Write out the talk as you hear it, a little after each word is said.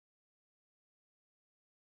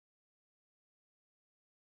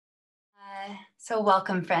So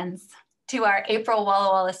welcome, friends, to our April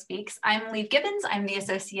Walla Speaks. I'm Lee Gibbons. I'm the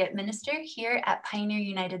Associate Minister here at Pioneer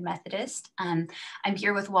United Methodist. I'm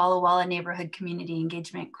here with Walla Neighborhood Community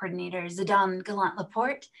Engagement Coordinator Zidane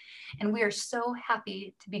Gallant-Laporte, and we are so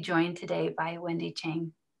happy to be joined today by Wendy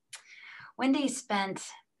Cheng. Wendy spent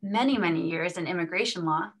many years in immigration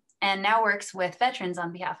law and now works with veterans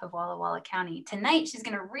on behalf of Walla County. Tonight, she's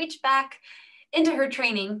going to reach back into her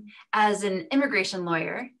training as an immigration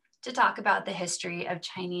lawyer to talk about the history of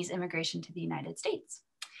Chinese immigration to the United States.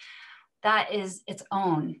 That is its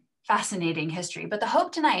own fascinating history, but the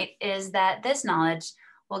hope tonight is that this knowledge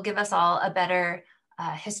will give us all a better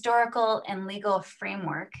historical and legal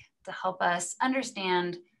framework to help us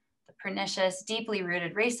understand the pernicious, deeply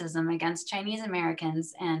rooted racism against Chinese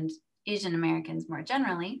Americans and Asian Americans more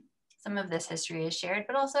generally. Some of this history is shared,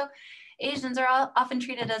 but also Asians are often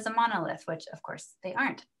treated as a monolith, which of course they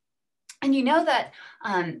aren't. And you know that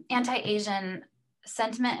anti-Asian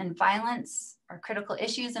sentiment and violence are critical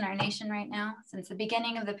issues in our nation right now. Since the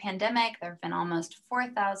beginning of the pandemic, there have been almost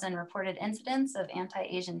 4,000 reported incidents of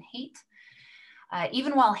anti-Asian hate.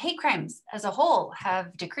 Even while hate crimes as a whole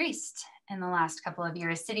have decreased in the last couple of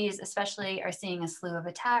years, cities especially are seeing a slew of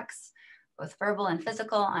attacks, both verbal and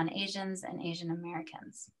physical, on Asians and Asian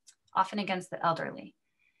Americans, often against the elderly.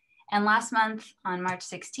 And last month, on March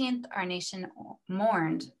 16th, our nation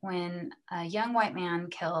mourned when a young white man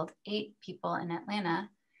killed 8 people in Atlanta,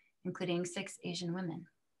 including 6 Asian women.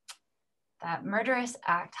 That murderous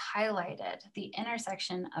act highlighted the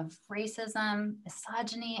intersection of racism,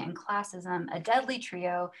 misogyny, and classism, a deadly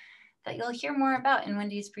trio that you'll hear more about in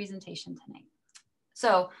Wendy's presentation tonight.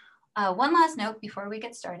 So one last note before we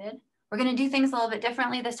get started. We're going to do things a little bit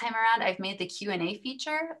differently this time around. I've made the Q&A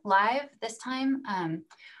feature live this time.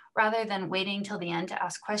 Rather than waiting till the end to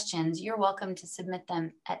ask questions, you're welcome to submit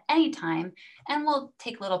them at any time, and we'll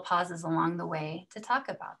take little pauses along the way to talk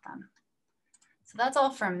about them. So that's all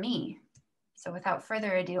from me. So without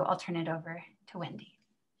further ado, I'll turn it over to Wendy.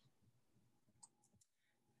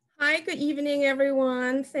 Hi, good evening,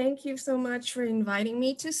 everyone. Thank you so much for inviting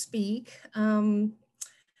me to speak.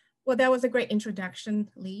 Well, that was a great introduction,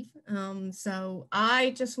 Lee. So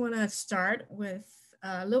I just want to start with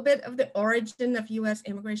a little bit of the origin of US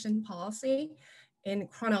immigration policy in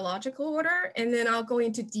chronological order, and then I'll go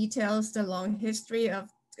into details, the long history of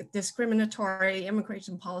discriminatory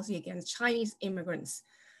immigration policy against Chinese immigrants.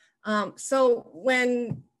 So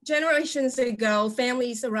when generations ago,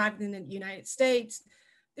 families arrived in the United States,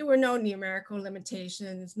 there were no numerical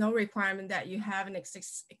limitations, no requirement that you have an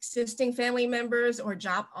existing family members or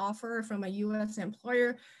job offer from a US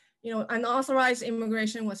employer. You know, unauthorized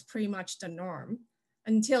immigration was pretty much the norm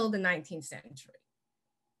until the 19th century.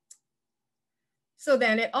 So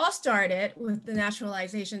then it all started with the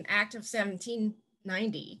Naturalization Act of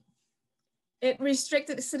 1790. It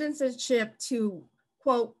restricted citizenship to,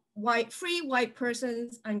 quote, free white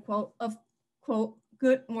persons, unquote, of, quote,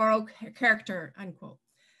 good moral character, unquote.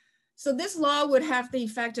 So this law would have the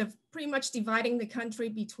effect of pretty much dividing the country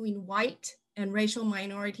between white and racial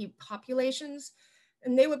minority populations,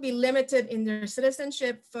 and they would be limited in their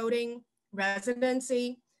citizenship, voting,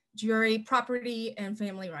 residency, jury, property, and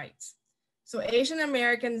family rights. So Asian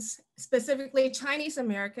Americans, specifically Chinese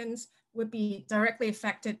Americans, would be directly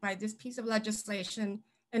affected by this piece of legislation.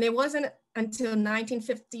 And it wasn't until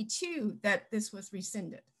 1952 that this was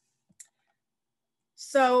rescinded.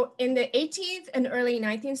 So in the 18th and early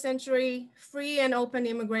 19th century, free and open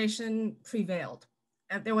immigration prevailed.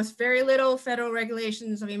 There was very little federal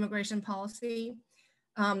regulations of immigration policy.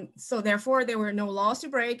 So therefore, there were no laws to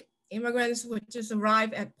break. Immigrants would just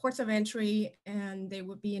arrive at ports of entry and they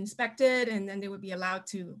would be inspected and then they would be allowed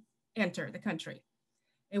to enter the country.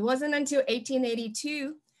 It wasn't until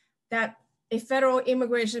 1882 that a federal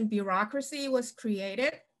immigration bureaucracy was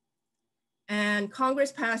created and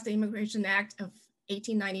Congress passed the Immigration Act of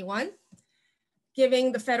 1891,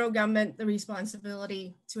 giving the federal government the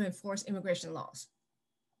responsibility to enforce immigration laws.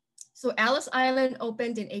 So Ellis Island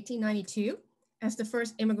opened in 1892 as the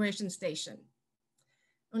first immigration station.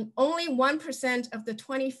 And only 1% of the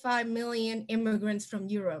 25 million immigrants from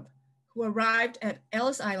Europe who arrived at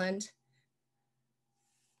Ellis Island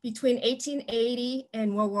between 1880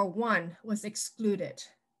 and World War I was excluded.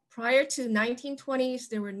 Prior to the 1920s,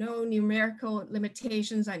 there were no numerical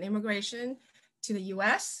limitations on immigration to the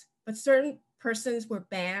US, but certain persons were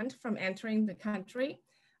banned from entering the country,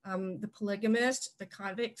 the polygamists, the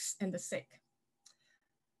convicts, and the sick.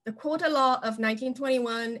 The Quota Law of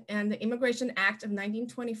 1921 and the Immigration Act of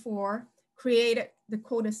 1924 created the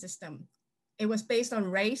quota system. It was based on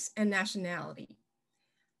race and nationality.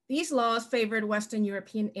 These laws favored Western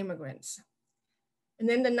European immigrants. And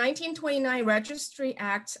then the 1929 Registry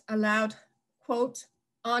Act allowed, quote,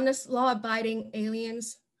 honest law-abiding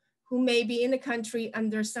aliens who may be in the country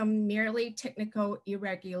under some merely technical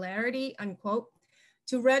irregularity, unquote,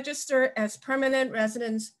 to register as permanent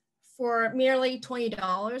residents for merely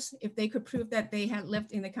 $20 if they could prove that they had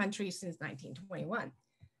lived in the country since 1921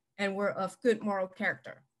 and were of good moral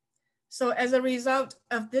character. So as a result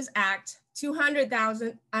of this act,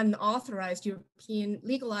 200,000 unauthorized European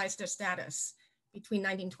legalized their status between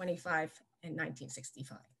 1925 and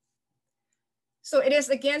 1965. So it is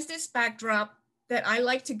against this backdrop that I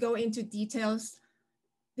like to go into details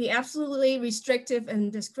the absolutely restrictive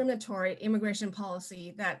and discriminatory immigration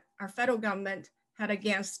policy that our federal government had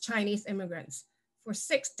against Chinese immigrants for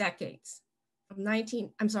 6 decades, from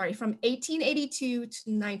 1882 to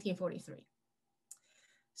 1943.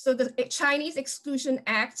 So the Chinese Exclusion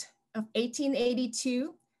Act of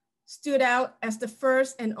 1882 stood out as the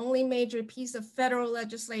first and only major piece of federal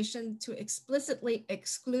legislation to explicitly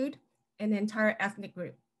exclude an entire ethnic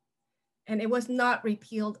group. And it was not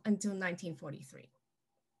repealed until 1943.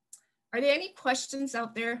 Are there any questions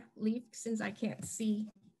out there, Leaf, since I can't see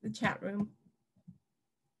the chat room?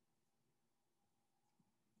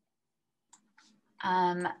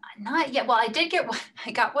 Not yet. Well, I did get one.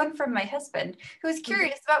 I got one from my husband who was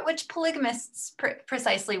curious about which polygamists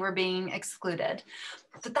precisely were being excluded.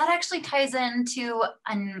 But that actually ties into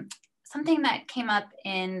something that came up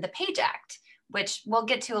in the Page Act, which we'll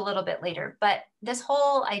get to a little bit later. But this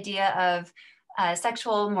whole idea of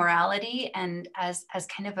sexual morality and as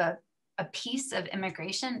kind of a piece of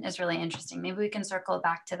immigration is really interesting. Maybe we can circle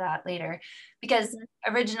back to that later, because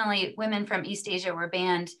originally women from East Asia were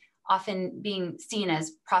banned, often being seen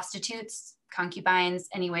as prostitutes, concubines,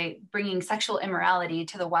 anyway, bringing sexual immorality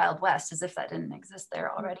to the Wild West as if that didn't exist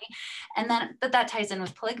there already. And then, but that ties in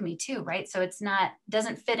with polygamy too, right? So it's not,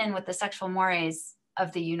 doesn't fit in with the sexual mores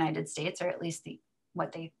of the United States, or at least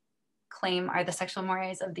what they claim are the sexual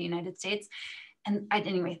mores of the United States. And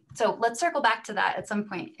anyway, so let's circle back to that at some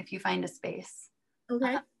point if you find a space.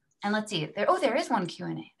 Okay. And let's see, there is one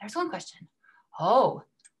Q&A. There's one question. Oh,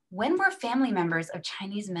 when were family members of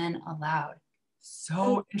Chinese men allowed?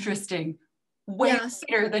 So interesting. Way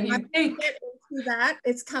later than you think. Get into that,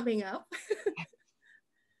 it's coming up.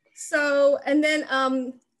 So, and then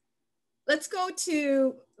let's go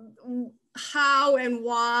to how and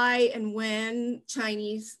why and when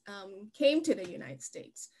Chinese came to the United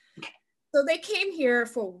States. So they came here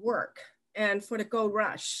for work and for the gold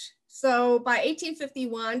rush. So by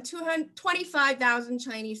 1851, 25,000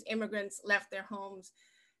 Chinese immigrants left their homes,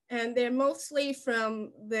 and they're mostly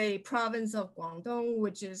from the province of Guangdong,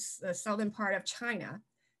 which is the southern part of China.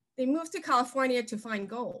 They moved to California to find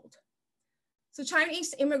gold. So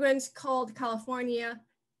Chinese immigrants called California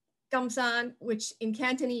Gamsan, which in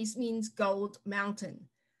Cantonese means gold mountain.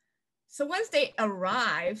 So once they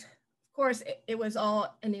arrived, of course, it was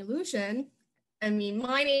all an illusion. I mean,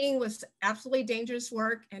 mining was absolutely dangerous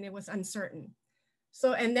work and it was uncertain.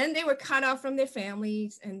 So, and then they were cut off from their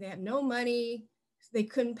families and they had no money. So they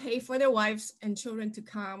couldn't pay for their wives and children to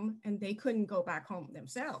come, and they couldn't go back home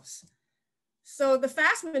themselves. So the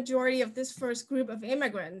vast majority of this first group of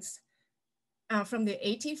immigrants from the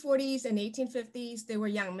 1840s and 1850s, they were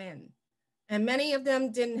young men. And many of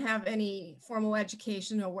them didn't have any formal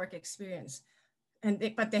education or work experience.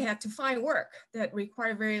 But they had to find work that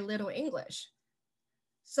required very little English.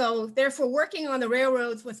 So therefore, working on the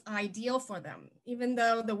railroads was ideal for them. Even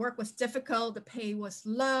though the work was difficult, the pay was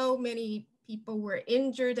low, many people were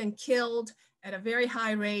injured and killed at a very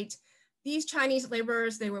high rate. These Chinese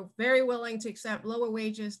laborers, they were very willing to accept lower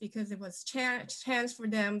wages because it was chance for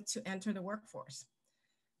them to enter the workforce.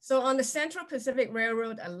 So on the Central Pacific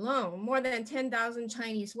Railroad alone, more than 10,000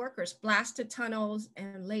 Chinese workers blasted tunnels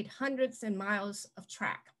and laid hundreds of miles of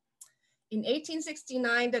track. In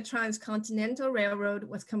 1869, the Transcontinental Railroad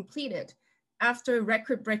was completed after a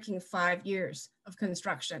record-breaking 5 years of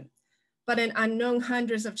construction, but an unknown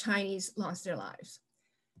hundreds of Chinese lost their lives.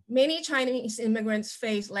 Many Chinese immigrants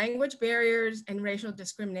faced language barriers and racial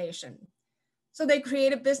discrimination. So they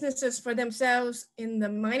created businesses for themselves in the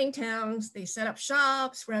mining towns. They set up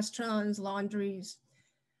shops, restaurants, laundries.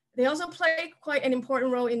 They also played quite an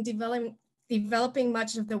important role in developing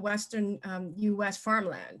much of the Western US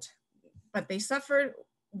farmland, but they suffered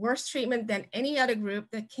worse treatment than any other group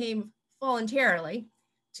that came voluntarily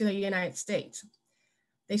to the United States.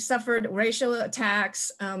 They suffered racial attacks,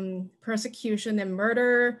 persecution and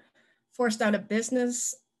murder, forced out of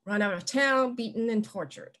business, run out of town, beaten and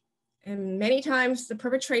tortured. And many times the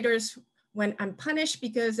perpetrators went unpunished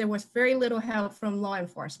because there was very little help from law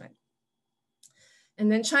enforcement.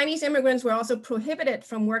 And then Chinese immigrants were also prohibited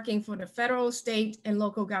from working for the federal, state, and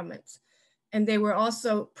local governments. And they were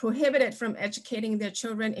also prohibited from educating their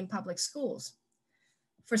children in public schools.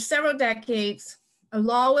 For several decades, a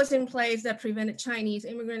law was in place that prevented Chinese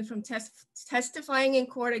immigrants from testifying in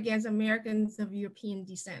court against Americans of European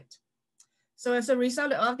descent. So as a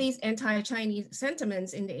result of these anti-Chinese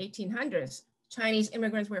sentiments in the 1800s, Chinese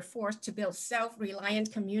immigrants were forced to build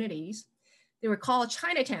self-reliant communities. They were called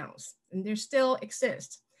Chinatowns, and they still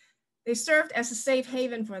exist. They served as a safe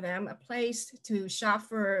haven for them, a place to shop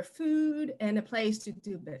for food and a place to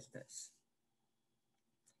do business.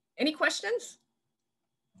 Any questions?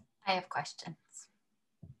 I have questions.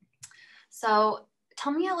 So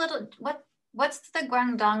tell me a little, what's the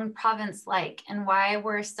Guangdong province like, and why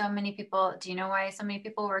were so many people, do you know why so many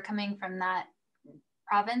people were coming from that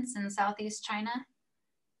province in Southeast China?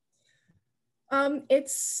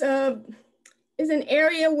 It's an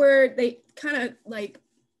area where they kind of like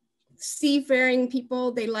seafaring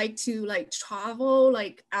people, they like to like travel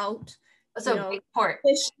like out, so you know, big port,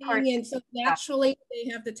 fishing, and so naturally they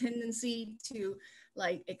have the tendency to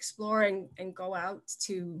like explore and go out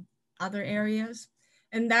to other areas.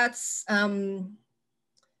 And that's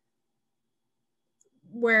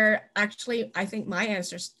where actually I think my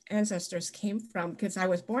ancestors came from, because I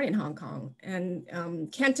was born in Hong Kong, and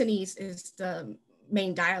Cantonese is the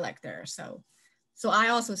main dialect there. So I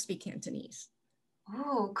also speak Cantonese.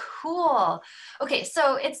 Oh, cool. Okay,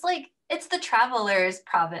 so it's like, it's the traveler's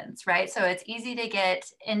province, right? So it's easy to get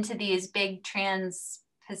into these big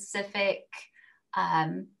trans-Pacific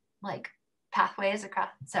like pathways across,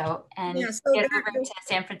 and yeah, so get over to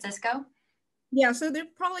San Francisco. Yeah, so they're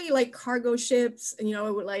probably like cargo ships, you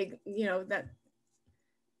know, like, you know, that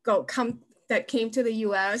came to the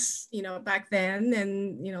US, you know, back then,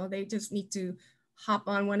 and, you know, they just need to hop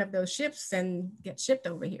on one of those ships and get shipped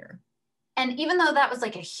over here. And even though that was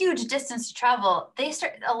like a huge distance to travel,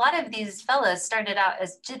 a lot of these fellas started out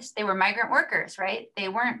as just, they were migrant workers, right? They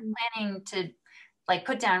weren't planning to like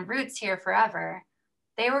put down roots here forever.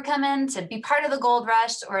 They were coming to be part of the gold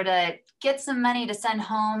rush or to get some money to send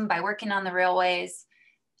home by working on the railways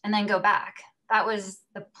and then go back. That was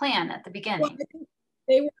the plan at the beginning. Well, I think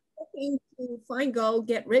they were hoping to find gold,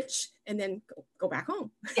 get rich, and then go back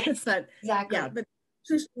home. Yes, but exactly. Yeah, but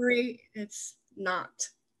true story, it's not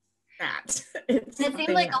that. It seemed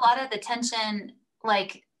like a lot of the tension,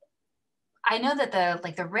 like, I know that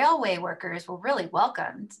the railway workers were really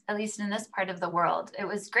welcomed, at least in this part of the world. It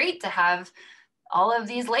was great to have all of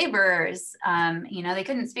these laborers. You know, they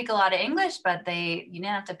couldn't speak a lot of English, but you didn't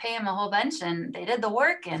have to pay them a whole bunch, and they did the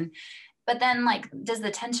work. But then, like, does the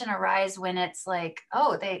tension arise when it's like,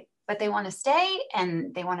 oh, they want to stay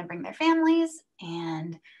and they want to bring their families,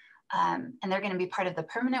 and they're going to be part of the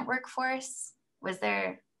permanent workforce?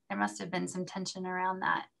 There must have been some tension around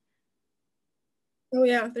that. Oh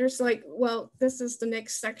yeah, there's like, well, this is the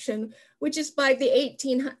next section, which is by the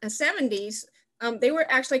 1870s. They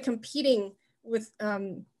were actually competing with,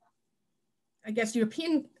 I guess,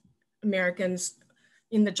 European Americans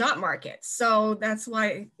in the job market. So that's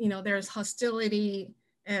why, you know, there's hostility,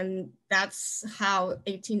 and that's how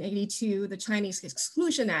 1882, the Chinese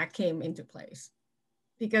Exclusion Act came into place.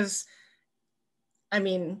 Because, I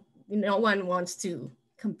mean, no one wants to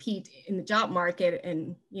compete in the job market,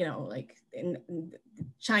 and, you know, like the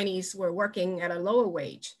Chinese were working at a lower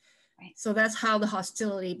wage. Right. So that's how the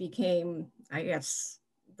hostility became, I guess,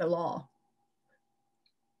 the law.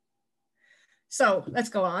 So let's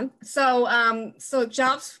go on. So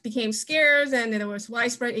jobs became scarce, and there was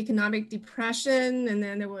widespread economic depression, and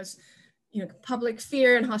then there was, you know, public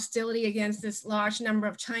fear and hostility against this large number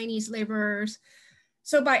of Chinese laborers.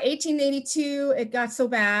 So by 1882, it got so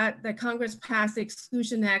bad that Congress passed the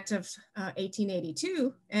Exclusion Act of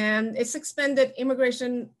 1882, and it suspended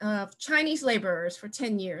immigration of Chinese laborers for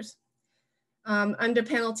 10 years under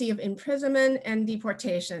penalty of imprisonment and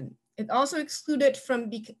deportation. It also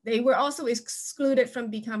they were also excluded from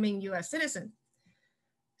becoming US citizens.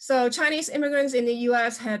 So Chinese immigrants in the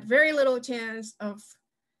US had very little chance of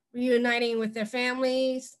reuniting with their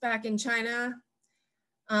families back in China.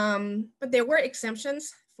 But there were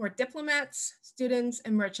exemptions for diplomats, students,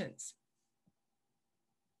 and merchants.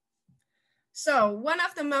 So one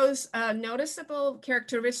of the most noticeable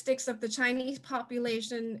characteristics of the Chinese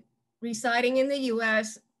population residing in the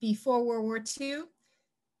US before World War II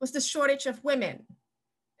was the shortage of women.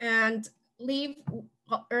 And Lee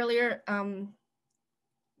earlier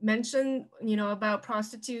mentioned, you know, about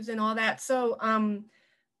prostitutes and all that. So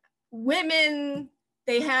women,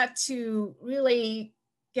 they had to really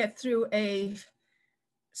get through a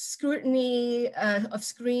scrutiny of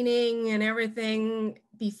screening and everything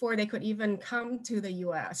before they could even come to the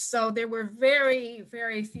US. So there were very,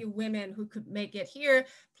 very few women who could make it here.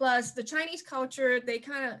 Plus the Chinese culture, they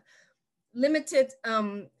kind of limited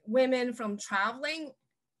women from traveling,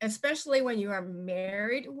 especially when you are a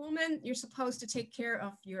married woman. You're supposed to take care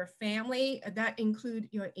of your family. That include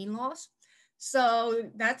your in-laws. So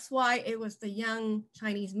that's why it was the young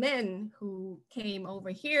Chinese men who came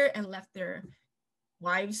over here and left their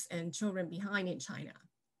wives and children behind in China.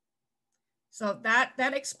 So that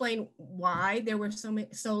explained why there were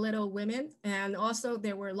so little women. And also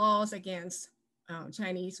there were laws against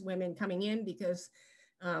Chinese women coming in because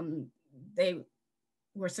they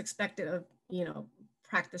were suspected of,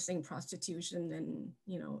 practicing prostitution and,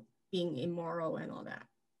 being immoral and all that.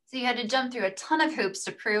 So you had to jump through a ton of hoops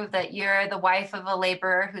to prove that you're the wife of a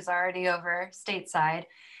laborer who's already over stateside.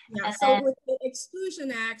 Yeah, and so with the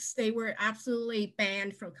Exclusion Acts, they were absolutely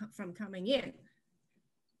banned from coming in.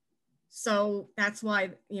 So that's why,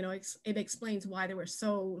 it explains why there were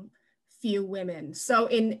so few women. So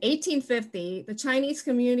in 1850, the Chinese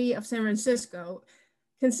community of San Francisco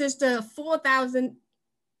consisted of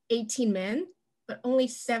 4,018 men, but only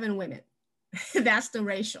 7 women. That's the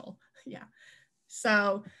ratio, yeah.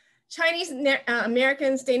 So Chinese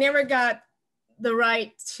Americans, they never got the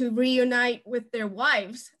right to reunite with their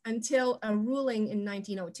wives until a ruling in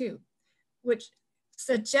 1902, which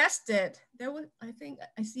suggested, I think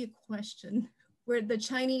I see a question, were the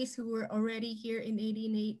Chinese who were already here in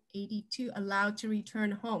 1882 allowed to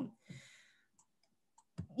return home?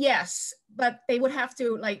 Yes, but they would have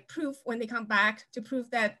to prove when they come back to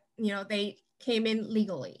prove that, they came in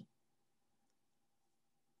legally.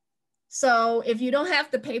 So if you don't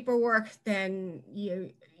have the paperwork, then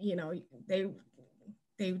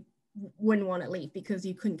they wouldn't want to leave because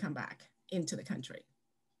you couldn't come back into the country.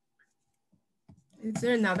 Is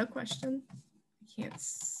there another question? I can't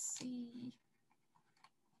see.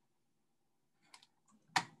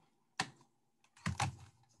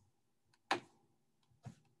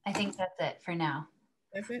 I think that's it for now.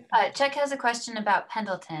 That's it? Chuck has a question about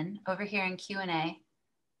Pendleton over here in Q&A.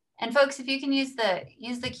 And folks, if you can use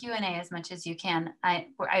the Q&A as much as you can.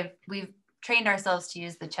 We've trained ourselves to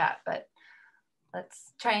use the chat, but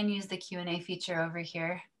let's try and use the Q&A feature over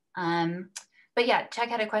here. But yeah, Chuck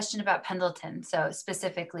had a question about Pendleton, so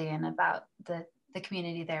specifically and about the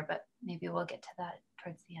community there, but maybe we'll get to that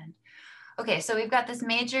towards the end. Okay, so we've got this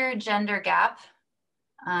major gender gap.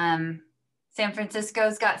 San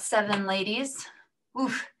Francisco's got 7 ladies.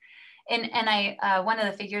 Oof. And one of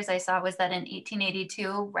the figures I saw was that in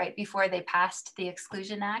 1882, right before they passed the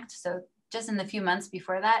Exclusion Act, so just in the few months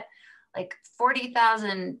before that,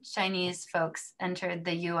 40,000 Chinese folks entered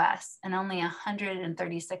the US and only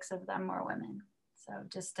 136 of them were women. So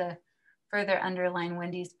just to further underline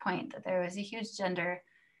Wendy's point that there was a huge gender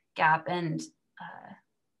gap and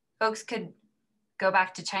folks could go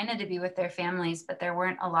back to China to be with their families, but there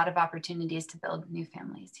weren't a lot of opportunities to build new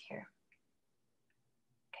families here.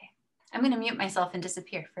 Okay, I'm gonna mute myself and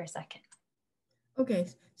disappear for a second. Okay,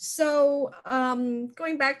 so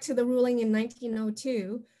going back to the ruling in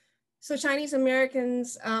 1902, so Chinese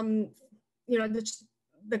Americans, the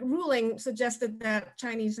ruling suggested that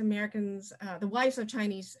Chinese Americans, the wives of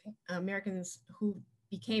Chinese Americans who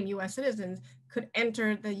became US citizens could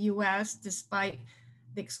enter the US despite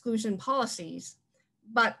the exclusion policies,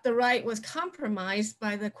 but the right was compromised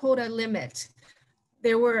by the quota limit.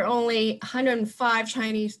 There were only 105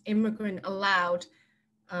 Chinese immigrants allowed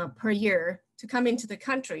per year to come into the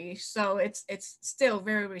country. So it's still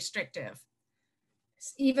very restrictive,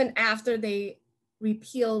 even after they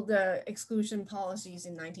repealed the exclusion policies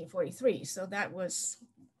in 1943. So that was,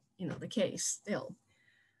 the case still.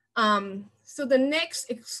 So the next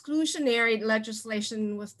exclusionary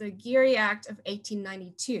legislation was the Geary Act of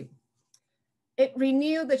 1892. It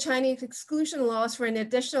renewed the Chinese exclusion laws for an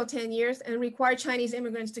additional 10 years and required Chinese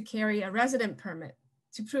immigrants to carry a resident permit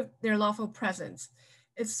to prove their lawful presence.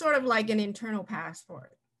 It's sort of like an internal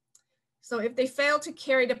passport. So if they failed to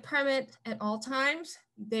carry the permit at all times,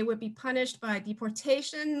 they would be punished by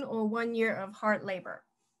deportation or 1 year of hard labor.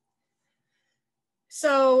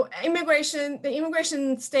 So the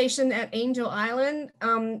immigration station at Angel Island,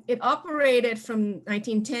 it operated from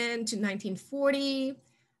 1910 to 1940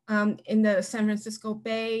 in the San Francisco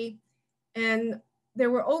Bay. And there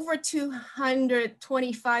were over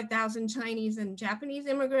 225,000 Chinese and Japanese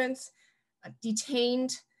immigrants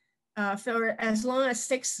detained for as long as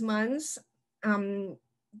 6 months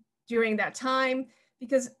during that time,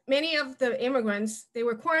 because many of the immigrants, they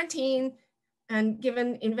were quarantined and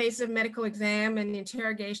given invasive medical exam and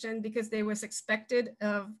interrogation because they were suspected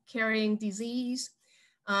of carrying disease.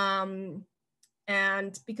 And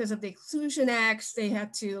And because of the Exclusion Acts, they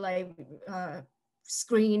had to like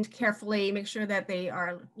screen carefully, make sure that they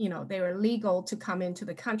are, they were legal to come into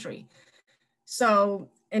the country. So,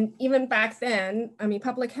 and even back then, I mean,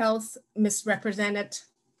 public health misrepresented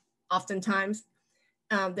oftentimes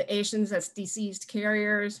the Asians as diseased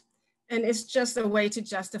carriers. And it's just a way to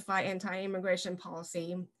justify anti-immigration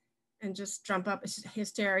policy and just drum up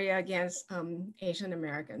hysteria against Asian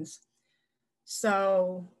Americans.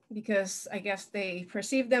 So, because I guess they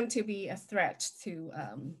perceive them to be a threat to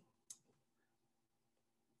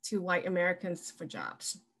white Americans for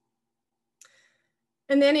jobs.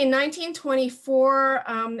 And then in 1924,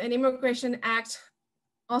 an Immigration Act,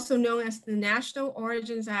 also known as the National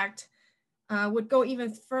Origins Act, would go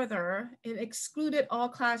even further. It excluded all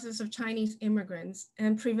classes of Chinese immigrants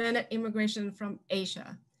and prevented immigration from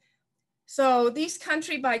Asia. So these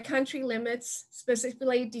country by country limits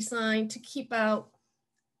specifically designed to keep out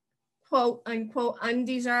quote unquote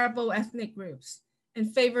undesirable ethnic groups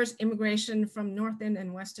and favors immigration from Northern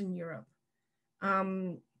and Western Europe.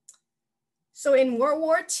 So in World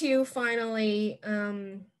War II, finally,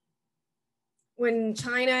 when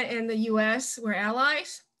China and the US were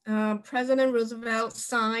allies, President Roosevelt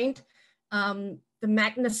signed the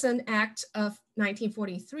Magnuson Act of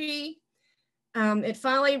 1943. It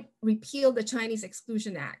finally repealed the Chinese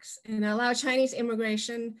Exclusion Acts and allowed Chinese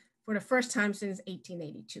immigration for the first time since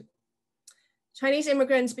 1882. Chinese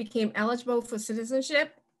immigrants became eligible for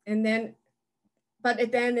citizenship, and then, but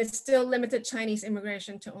it still limited Chinese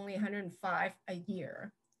immigration to only 105 a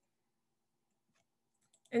year.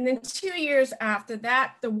 And then 2 years after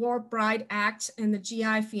that, the War Bride Act and the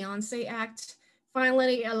GI Fiancé Act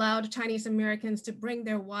finally allowed Chinese Americans to bring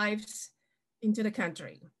their wives into the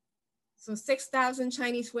country. So 6,000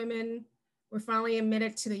 Chinese women were finally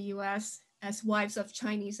admitted to the US as wives of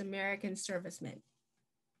Chinese American servicemen.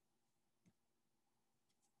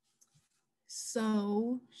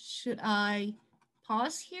 So should I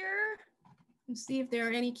pause here and see if there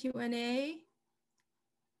are any Q&A?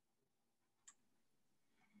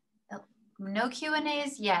 No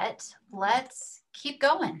Q&As yet. Let's keep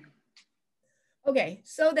going. Okay,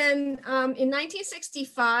 so then in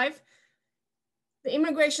 1965, the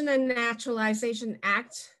Immigration and Naturalization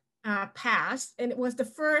Act passed, and it was the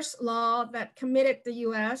first law that committed the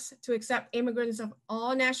US to accept immigrants of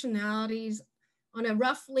all nationalities on a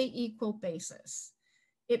roughly equal basis.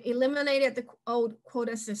 It eliminated the old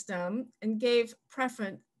quota system and gave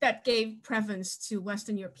preference to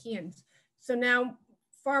Western Europeans. So now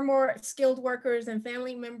far more skilled workers and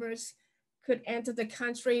family members could enter the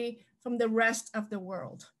country from the rest of the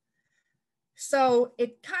world. So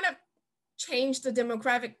it kind of changed the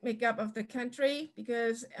demographic makeup of the country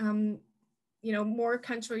because more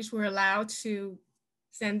countries were allowed to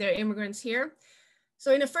send their immigrants here.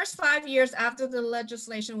 So in the first 5 years after the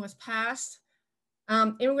legislation was passed,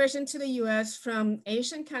 immigration to the US from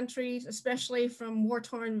Asian countries, especially from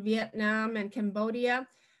war-torn Vietnam and Cambodia,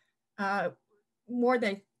 more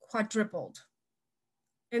than quadrupled.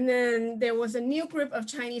 And then there was a new group of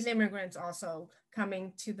Chinese immigrants also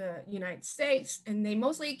coming to the United States, and they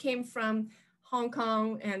mostly came from Hong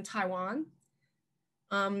Kong and Taiwan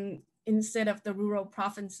instead of the rural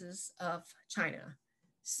provinces of China.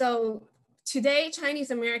 So today,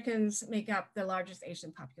 Chinese Americans make up the largest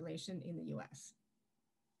Asian population in the US.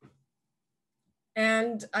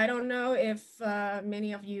 And I don't know if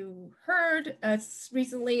many of you heard, as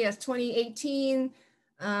recently as 2018,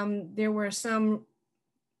 there were some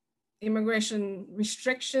immigration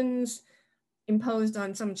restrictions imposed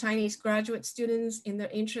on some Chinese graduate students in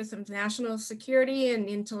the interest of national security and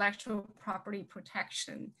intellectual property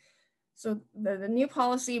protection. So the new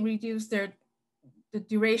policy reduced the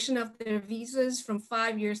duration of their visas from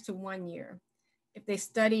 5 years to 1 year if they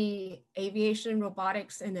study aviation,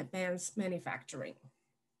 robotics, and advanced manufacturing.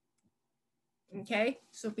 Okay,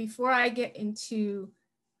 so before I get into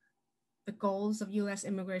the goals of US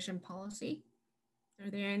immigration policy, are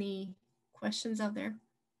there any questions out there?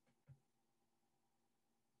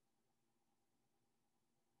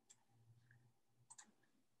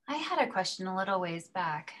 I had a question a little ways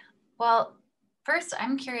back. Well, first,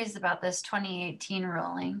 I'm curious about this 2018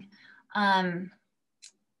 ruling.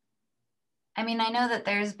 I mean, I know that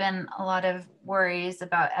there's been a lot of worries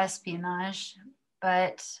about espionage,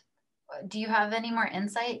 but do you have any more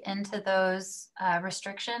insight into those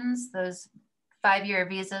restrictions, those 5-year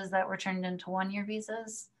visas that were turned into 1-year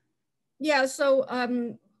visas? Yeah, so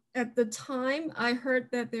at the time, I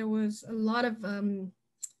heard that there was a lot of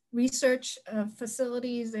research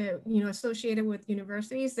facilities that, associated with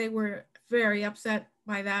universities. They were very upset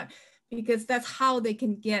by that because that's how they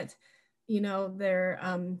can get, their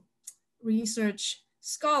research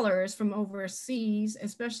scholars from overseas,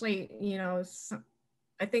 especially, you know,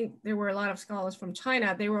 I think there were a lot of scholars from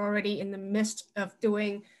China. They were already in the midst of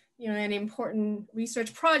doing, you know, an important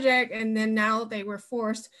research project, and then now they were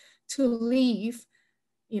forced to leave,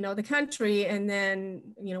 you know, the country, and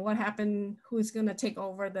then, you know, what happened, who's going to take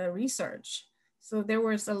over the research? So there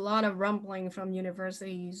was a lot of rumbling from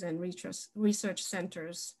universities and research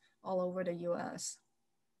centers all over the US.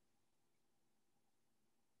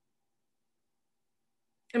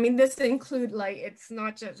 I mean, this include, like, it's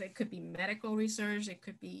not just, it could be medical research, it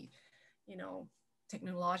could be, you know,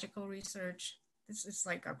 technological research. This is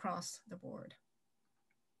like across the board.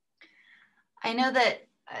 I know that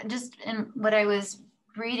just in what I was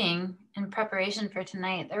reading in preparation for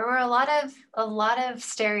tonight, there were a lot of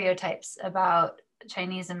stereotypes about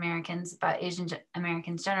Chinese Americans, about Asian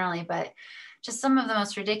Americans generally, but just some of the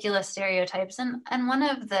most ridiculous stereotypes. And one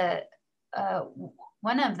of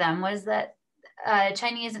them was that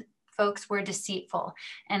Chinese folks were deceitful.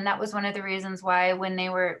 And that was one of the reasons why, when they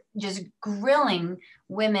were just grilling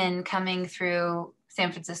women coming through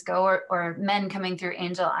San Francisco or men coming through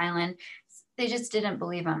Angel Island, they just didn't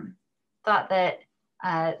believe them, thought that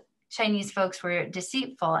Chinese folks were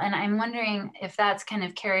deceitful. And I'm wondering if that's kind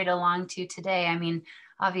of carried along to today. I mean,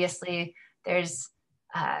 obviously there's,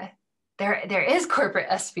 there is corporate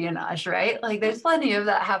espionage, right? Like there's plenty of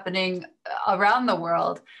that happening around the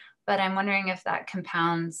world, but I'm wondering if that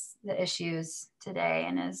compounds the issues today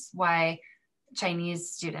and is why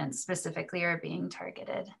Chinese students specifically are being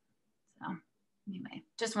targeted. So anyway,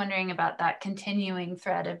 just wondering about that continuing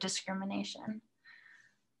thread of discrimination.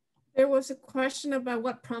 There was a question about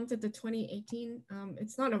what prompted the 2018.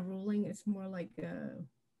 It's not a ruling, it's more like a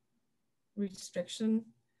restriction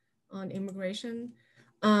on immigration.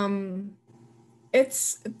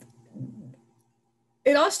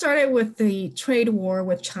 It all started with the trade war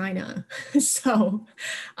with China. So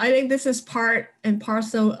I think this is part and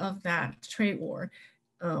parcel of that trade war.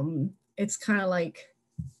 It's kind of like,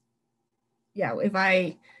 yeah, if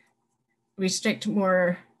I restrict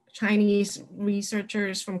more Chinese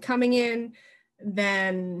researchers from coming in,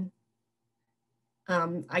 then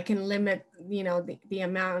I can limit, you know, the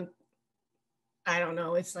amount, I don't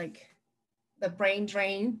know, it's like the brain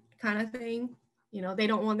drain kind of thing. You know, they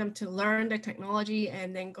don't want them to learn the technology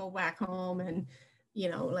and then go back home and, you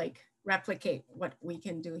know, like replicate what we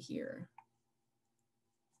can do here.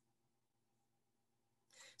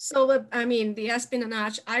 So, I mean, the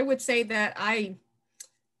espionage, I would say that I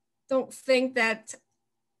don't think that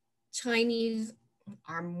Chinese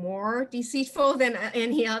are more deceitful than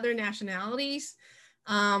any other nationalities.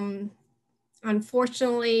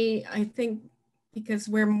 Unfortunately, I think because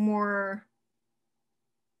we're more,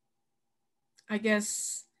 I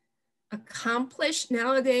guess, accomplished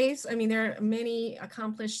nowadays. I mean, there are many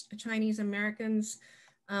accomplished Chinese Americans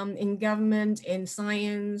in government, in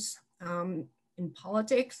science, in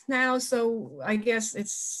politics now. So I guess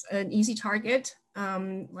it's an easy target,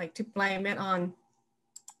 like to blame it on,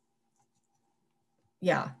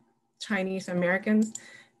 yeah, Chinese Americans.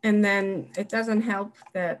 And then it doesn't help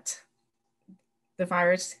that the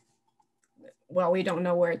virus, well, we don't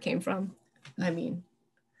know where it came from. I mean,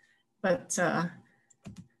 but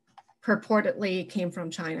purportedly it came from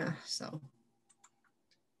China, so.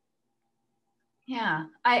 Yeah,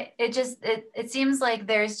 it seems like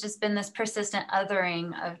there's just been this persistent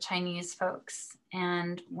othering of Chinese folks.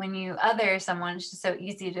 And when you other someone, it's just so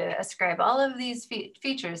easy to ascribe all of these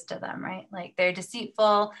features to them, right? Like they're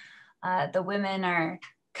deceitful, the women are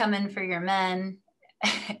coming for your men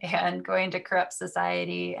and going to corrupt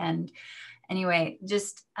society. And anyway,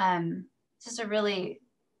 just a really,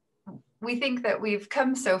 we think that we've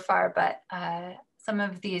come so far, but some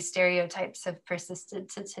of these stereotypes have persisted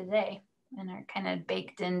to today and are kind of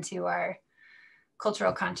baked into our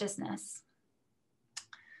cultural consciousness.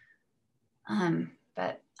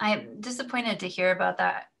 But I'm disappointed to hear about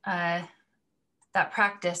that, that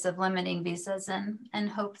practice of limiting visas, and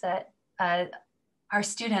hope that our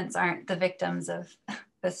students aren't the victims of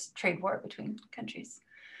this trade war between countries.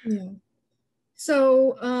 Yeah.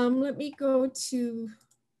 So let me go to,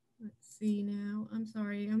 let's see now. I'm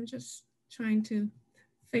sorry, I'm just trying to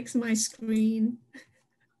fix my screen.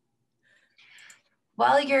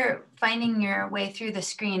 While you're finding your way through the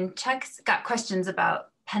screen, Chuck's got questions about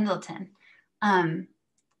Pendleton. And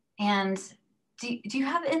do you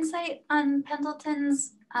have insight on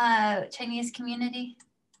Pendleton's Chinese community?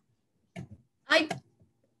 I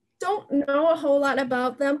don't know a whole lot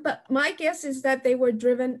about them, but my guess is that they were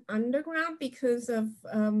driven underground because of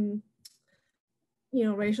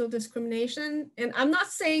racial discrimination. And I'm not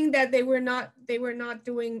saying that they were not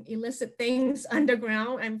doing illicit things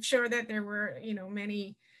underground. I'm sure that there were,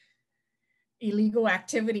 many illegal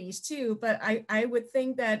activities too, but I would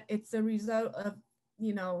think that it's a result of,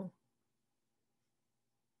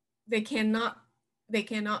 they cannot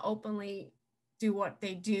openly do what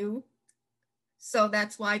they do. So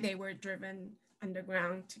that's why they were driven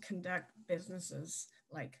underground to conduct businesses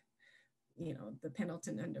like, the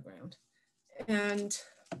Pendleton Underground. And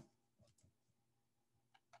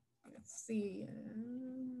let's see.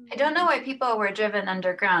 I don't know why people were driven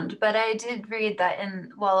underground, but I did read that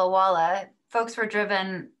in Walla Walla, folks were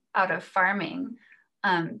driven out of farming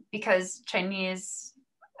because Chinese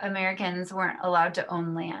Americans weren't allowed to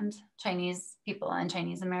own land. Chinese people and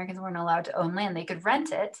Chinese Americans weren't allowed to own land. They could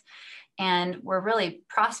rent it and were really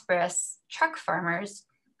prosperous truck farmers.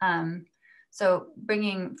 So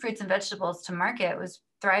bringing fruits and vegetables to market was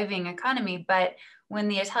thriving economy. But when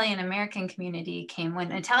the Italian American community came,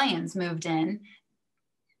 when Italians moved in,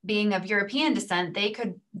 being of European descent, they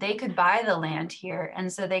could buy the land here.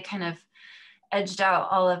 And so they kind of edged out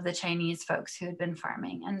all of the Chinese folks who had been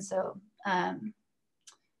farming. And so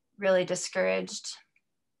really discouraged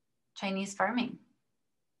Chinese farming.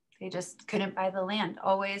 They just couldn't buy the land,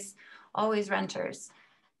 always renters.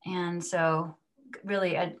 And so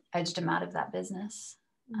really edged them out of that business.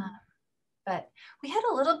 But we had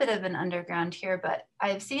a little bit of an underground here, but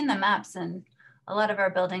I've seen the maps and a lot of our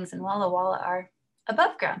buildings in Walla Walla are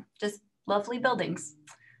above ground, just lovely buildings.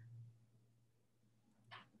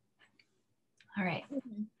 All right,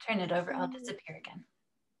 turn it over, I'll disappear again.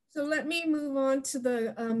 So let me move on to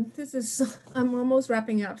the, I'm almost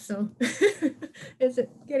wrapping up, so is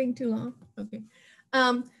it getting too long? Okay.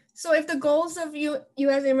 So if the goals of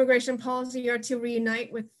U.S. immigration policy are to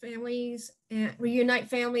reunite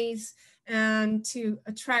families and to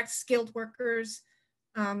attract skilled workers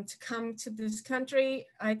to come to this country,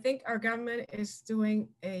 I think our government is doing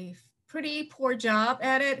a pretty poor job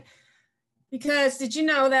at it. Because did you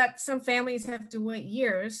know that some families have to wait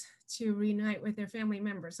years to reunite with their family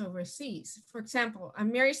members overseas? For example, a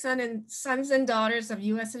married sons and daughters of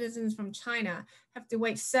US citizens from China have to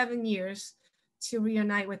wait 7 years to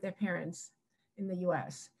reunite with their parents in the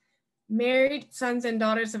US. Married sons and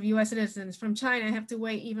daughters of US citizens from China have to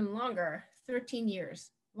wait even longer, 13 years,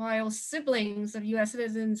 while siblings of US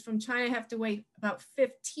citizens from China have to wait about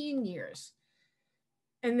 15 years.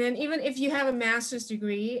 And then even if you have a master's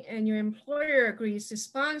degree and your employer agrees to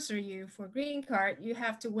sponsor you for a green card, you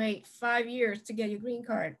have to wait 5 years to get your green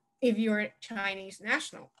card if you're a Chinese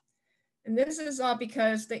national. And this is all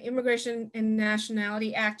because the Immigration and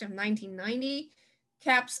Nationality Act of 1990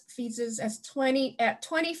 caps visas at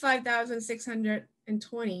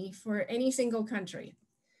 25,620 for any single country.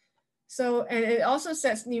 So, and it also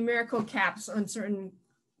sets numerical caps on certain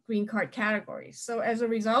green card categories. So as a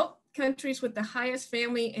result, countries with the highest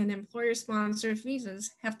family and employer-sponsored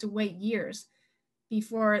visas have to wait years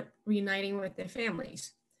before reuniting with their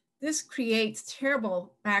families. This creates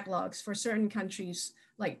terrible backlogs for certain countries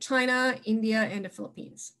like China, India, and the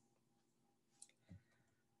Philippines.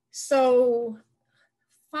 So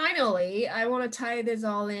finally, I want to tie this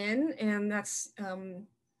all in, and that's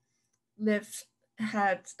Liv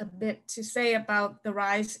had a bit to say about the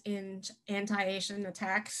rise in anti-Asian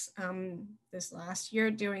attacks this last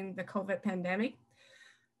year during the COVID pandemic.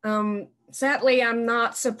 Sadly, I'm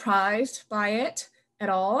not surprised by it at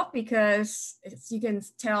all, because as you can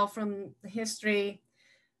tell from the history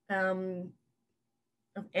of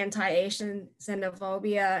anti-Asian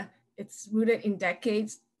xenophobia, it's rooted in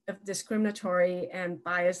decades of discriminatory and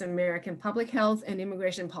biased American public health and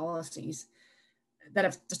immigration policies that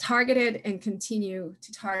have targeted and continue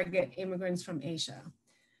to target immigrants from Asia.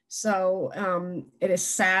 So it is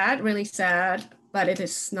sad, really sad, but it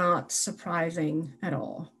is not surprising at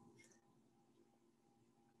all.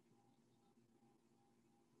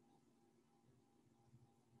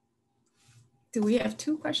 Do we have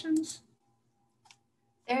 2 questions?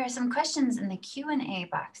 There are some questions in the Q&A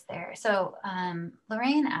box there. So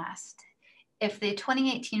Lorraine asked if the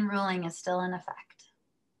 2018 ruling is still in effect.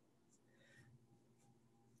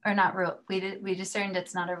 Or not rule, we discerned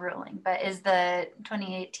it's not a ruling, but is the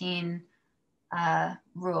 2018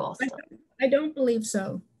 rule still? I don't believe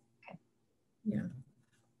so. Okay. Yeah.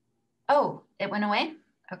 Oh, it went away?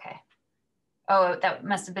 Okay. Oh, that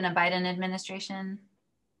must have been a Biden administration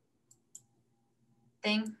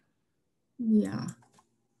thing? Yeah.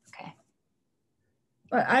 Okay.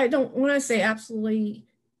 But I don't want to say absolutely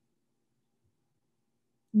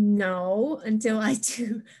no until I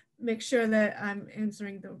do make sure that I'm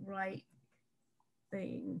answering the right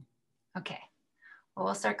thing. Okay. Well,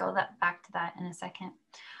 we'll circle back to that in a second.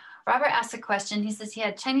 Robert asked a question. He says he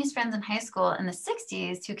had Chinese friends in high school in the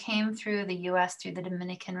 60s who came through the US through the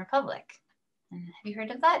Dominican Republic. And have you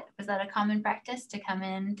heard of that? Was that a common practice to come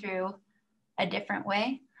in through a different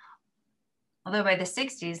way? Although by the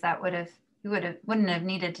 60s, that wouldn't have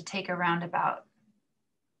needed to take a roundabout,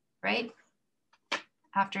 right?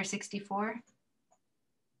 After 64?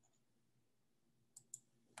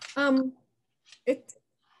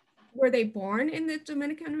 Were they born in the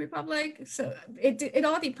Dominican Republic? So it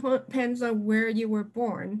all depends on where you were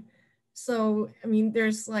born. So, I mean,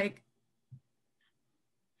 there's like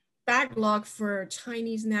backlog for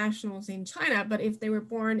Chinese nationals in China, but if they were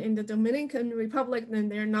born in the Dominican Republic, then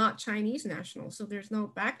they're not Chinese nationals. So there's no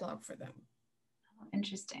backlog for them. Oh,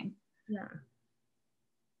 interesting. Yeah.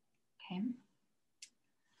 Okay.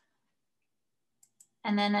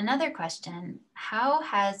 And then another question,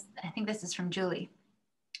 I think this is from Julie,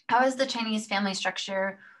 how is the Chinese family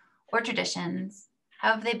structure or traditions,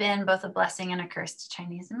 how have they been both a blessing and a curse to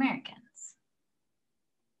Chinese Americans?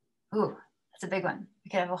 Ooh, that's a big one. We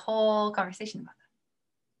could have a whole conversation about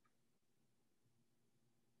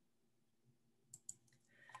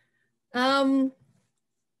that.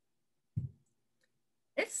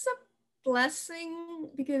 It's a blessing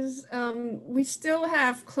because we still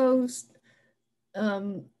have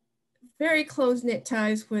very close-knit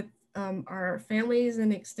ties with our families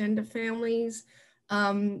and extended families.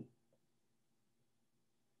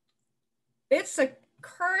 It's a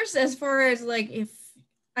curse as far as like, if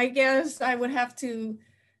I guess I would have to,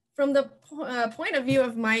 from the point of view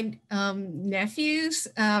of my nephews,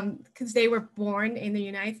 because they were born in the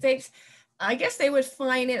United States, I guess they would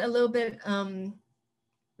find it a little bit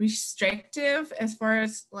restrictive as far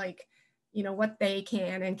as like, you know, what they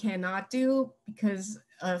can and cannot do because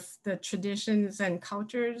of the traditions and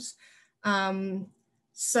cultures.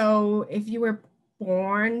 So if you were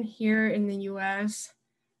born here in the US,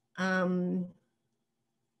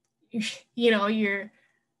 you know, you're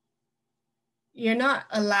not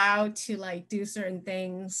allowed to like do certain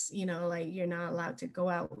things, you know, like you're not allowed to go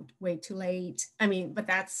out way too late. I mean, but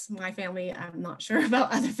that's my family. I'm not sure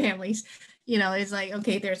about other families. You know, it's like,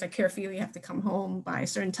 okay, there's a curfew, you have to come home by a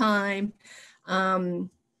certain time. And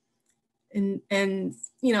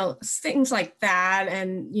you know, things like that.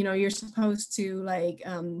 And, you know, you're supposed to like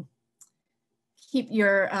keep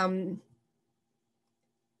your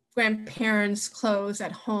grandparents close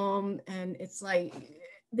at home. And it's like,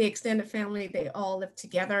 the extended family, they all live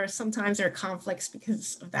together. Sometimes there are conflicts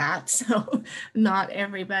because of that. So not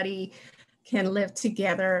everybody can live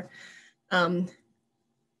together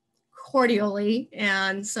cordially.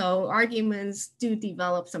 And so arguments do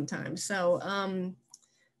develop sometimes. So,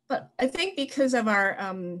 but I think because of our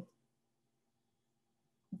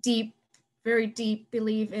very deep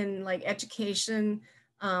belief in like education,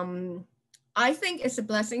 I think it's a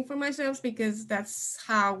blessing for myself because that's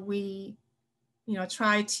how we, you know,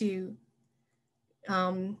 try to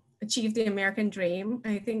achieve the American dream.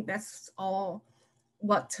 I think that's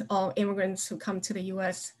what all immigrants who come to the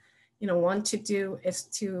US, you know, want to do is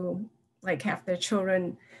to like have their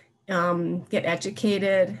children get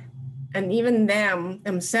educated, and even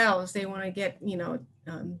themselves, they want to get, you know,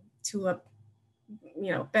 to a,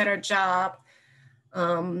 you know, better job.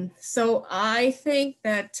 So I think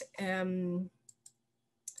that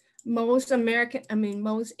most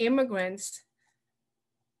immigrants,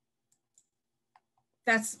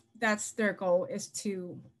 that's their goal, is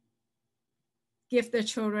to give their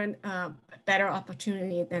children a better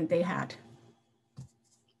opportunity than they had.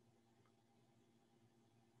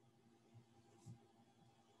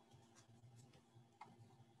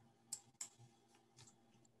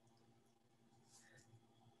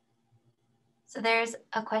 So there's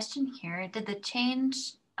a question here. Did the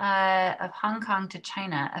change of Hong Kong to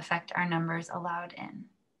China affect our numbers allowed in?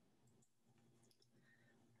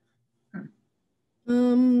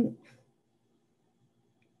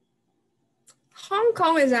 Hong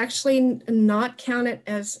Kong is actually not counted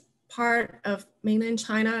as part of mainland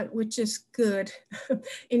China, which is good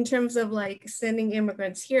in terms of like sending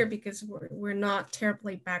immigrants here because we're not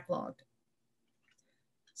terribly backlogged.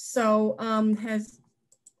 So let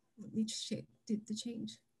me check, did the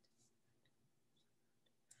change?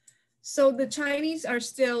 So the Chinese are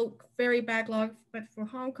still very backlogged, but for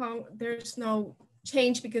Hong Kong, there's no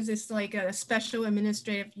change because it's like a special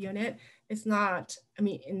administrative unit. It's not, I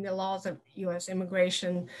mean, in the laws of US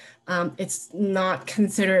immigration, it's not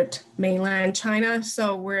considered mainland China.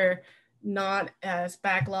 So we're not as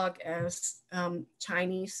backlogged as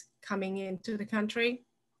Chinese coming into the country.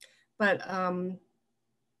 But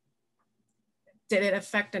did it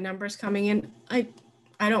affect the numbers coming in?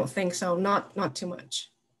 I don't think so, not too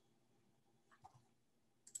much.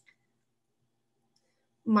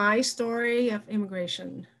 My story of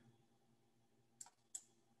immigration.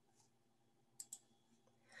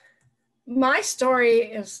 My story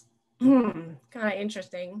is kind of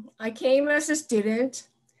interesting. I came as a student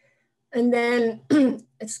and then,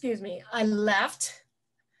 excuse me, I left.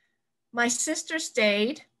 My sister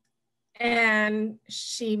stayed and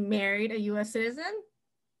she married a US citizen.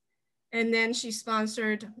 And then she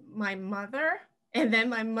sponsored my mother, and then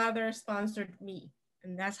my mother sponsored me.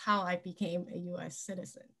 And that's how I became a US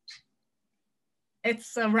citizen.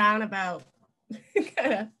 It's a roundabout,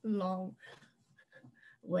 kind of long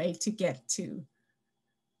way to get to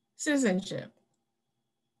citizenship.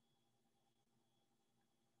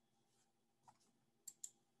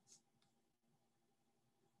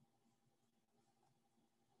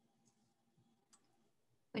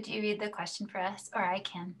 Would you read the question for us, or I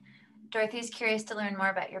can? Dorothy's curious to learn more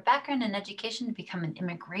about your background and education to become an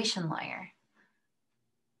immigration lawyer.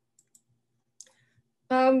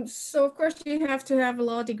 So of course you have to have a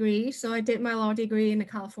law degree. So I did my law degree in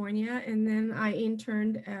California, and then I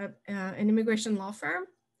interned at an immigration law firm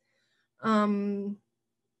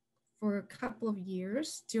for a couple of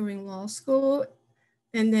years during law school.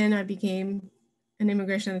 And then I became an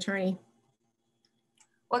immigration attorney.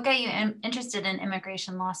 What got you interested in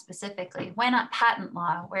immigration law specifically? Why not patent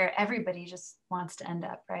law, where everybody just wants to end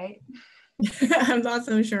up, right? I'm not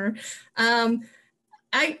so sure.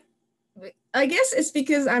 I guess it's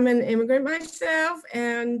because I'm an immigrant myself,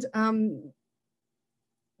 and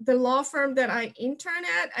the law firm that I intern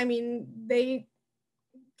at, I mean, they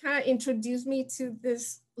kind of introduced me to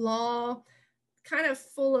this law kind of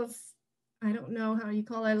full of, I don't know how you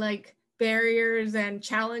call it, like barriers and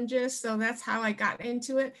challenges. So that's how I got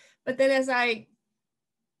into it. But then as I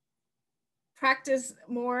practice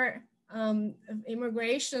more of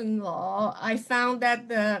immigration law, I found that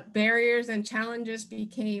the barriers and challenges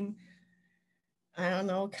became, I don't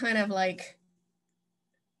know, kind of like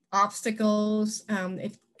obstacles.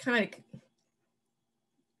 It kind of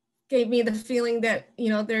gave me the feeling that, you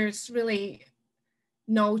know, there's really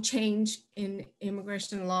no change in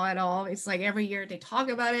immigration law at all. It's like every year they talk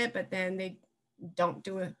about it, but then they don't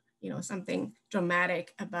do it, you know, something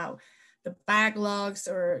dramatic about the backlogs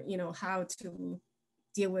or, you know, how to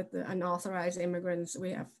deal with the unauthorized immigrants.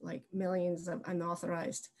 We have like millions of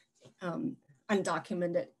unauthorized,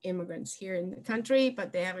 undocumented immigrants here in the country,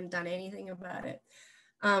 but they haven't done anything about it.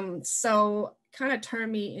 So kind of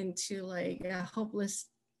turned me into like a hopeless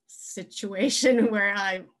situation where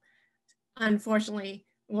I unfortunately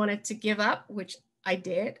wanted to give up, which I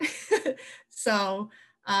did. So,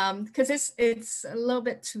 because it's a little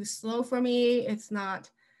bit too slow for me. It's not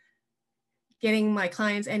getting my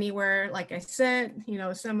clients anywhere. Like I said, you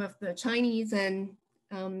know, some of the Chinese and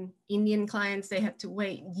Indian clients, they had to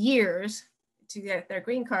wait years to get their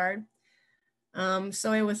green card.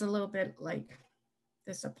 So it was a little bit like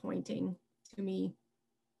disappointing to me.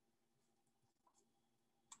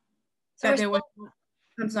 So that there was,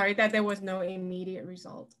 I'm sorry, that there was no immediate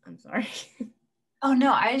result. I'm sorry. Oh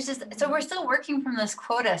no, I was just, so we're still working from this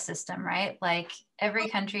quota system, right? Like every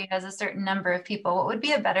country has a certain number of people. What would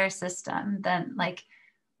be a better system than like,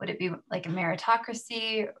 would it be like a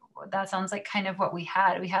meritocracy? That sounds like kind of what we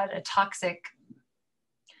had. We had a toxic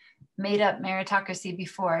made up meritocracy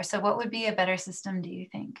before. So what would be a better system, do you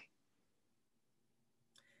think?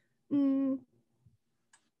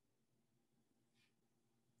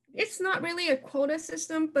 It's not really a quota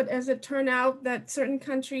system, but as it turned out that certain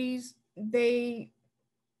countries, they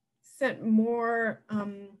sent more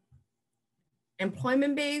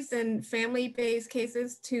employment-based and family-based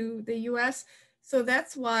cases to the US. So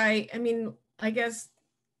that's why, I mean, I guess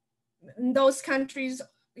those countries,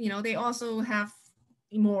 you know, they also have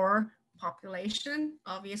more population,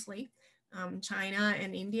 obviously, China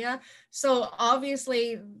and India. So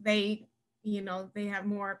obviously they, you know, they have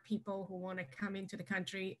more people who want to come into the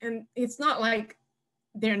country. And it's not like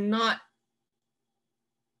they're not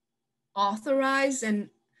authorized and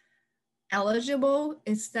eligible.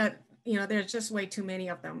 It's that, you know, there's just way too many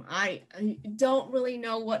of them. I don't really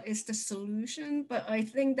know what is the solution, but I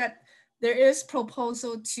think that there is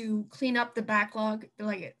proposal to clean up the backlog,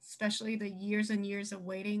 like especially the years and years of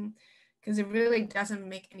waiting, because it really doesn't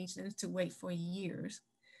make any sense to wait for years.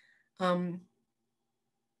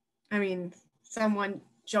 I mean, someone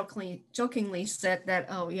jokingly said that,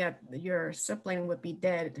 oh yeah, your sibling would be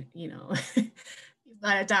dead, you know,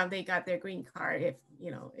 by the time they got their green card, if,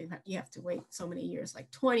 you know, if you have to wait so many years, like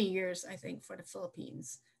 20 years, I think, for the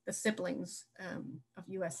Philippines, the siblings of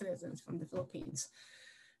US citizens from the Philippines.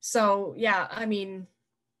 So yeah, I mean,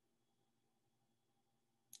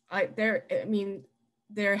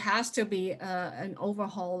 there has to be an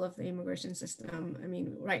overhaul of the immigration system. I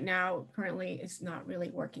mean, right now, currently, it's not really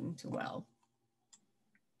working too well.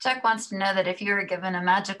 Chuck wants to know that if you were given a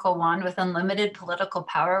magical wand with unlimited political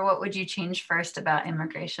power, what would you change first about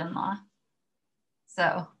immigration law?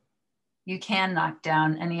 So you can knock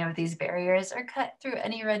down any of these barriers or cut through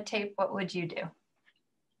any red tape. What would you do?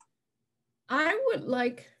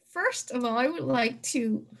 First of all, I would like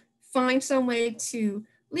to find some way to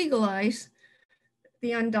legalize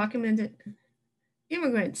the undocumented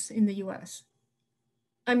immigrants in the US.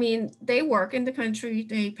 I mean, they work in the country,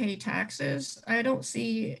 they pay taxes. I don't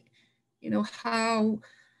see, how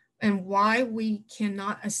and why we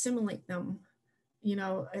cannot assimilate them.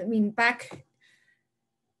 I mean, back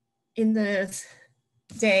in the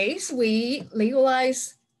days, we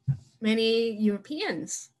legalized many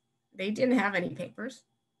Europeans. They didn't have any papers.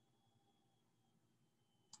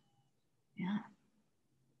 Yeah.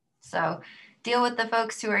 So deal with the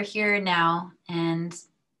folks who are here now and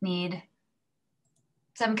need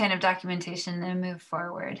some kind of documentation and move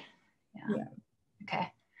forward. Yeah.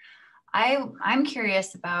 Okay. I'm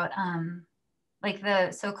curious about like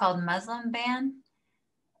the so-called Muslim ban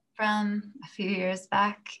from a few years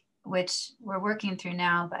back, which we're working through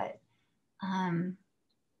now, but do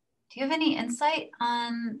you have any insight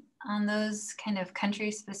on those kind of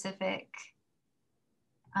country-specific?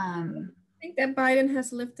 I think that Biden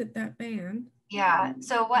has lifted that ban. Yeah.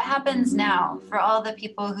 So what happens now for all the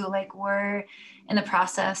people who like were in the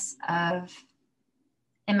process of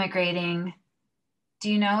immigrating?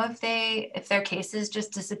 Do you know if their cases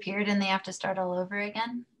just disappeared and they have to start all over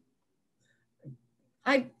again?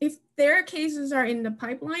 If their cases are in the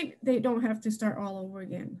pipeline, they don't have to start all over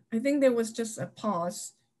again. I think there was just a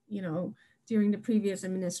pause, during the previous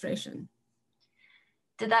administration.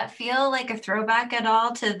 Did that feel like a throwback at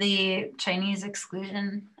all to the Chinese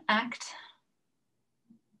Exclusion Act?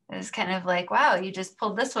 It was kind of like, wow, you just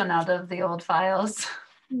pulled this one out of the old files.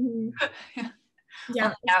 Mm-hmm. Yeah,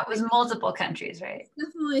 well, yeah, it was multiple countries, right? It's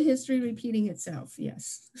definitely history repeating itself,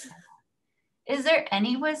 yes. Is there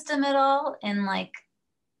any wisdom at all in like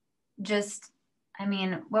just, I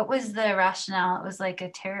mean, what was the rationale? It was like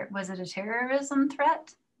was it a terrorism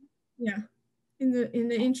threat? Yeah, in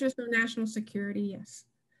the interest of national security, yes.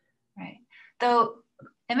 Right. Though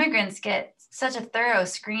immigrants get such a thorough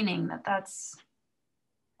screening that's,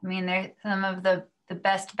 I mean, they're some of the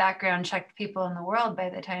best background checked people in the world by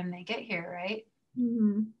the time they get here, right?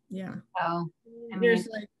 Mm-hmm. Yeah. So, I mean, there's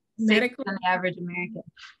like medical than the average American.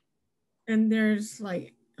 And there's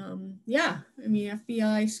like,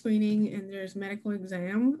 FBI screening, and there's medical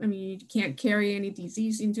exam. I mean, you can't carry any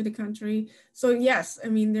disease into the country. So yes, I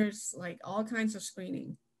mean, there's like all kinds of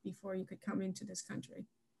screening before you could come into this country.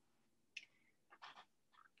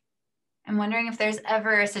 I'm wondering if there's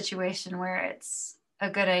ever a situation where it's a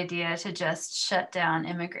good idea to just shut down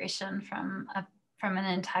immigration from an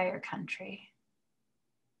entire country.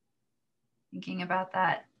 Thinking about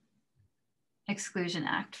that Exclusion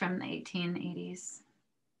Act from the 1880s.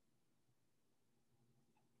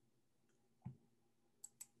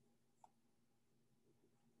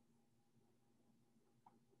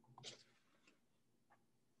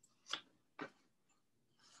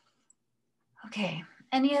 Okay,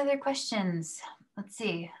 any other questions? Let's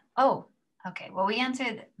see. Oh, okay. Well, we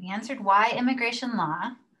answered why immigration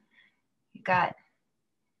law. You got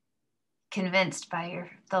convinced by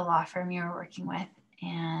the law firm you were working with,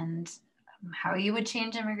 and how you would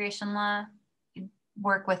change immigration law. You'd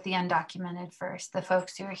work with the undocumented first, the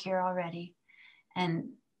folks who are here already,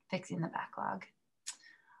 and fixing the backlog.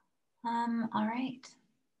 All right.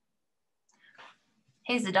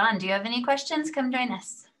 Hey, Zidane, do you have any questions? Come join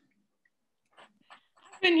us.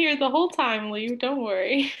 I've been here the whole time, Lee. Don't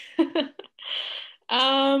worry.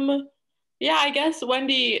 Yeah, I guess,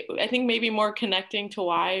 Wendy, I think maybe more connecting to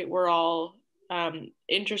why we're all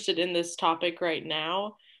interested in this topic right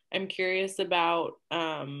now. I'm curious about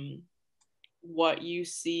what you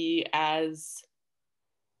see as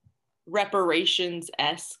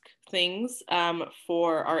reparations-esque things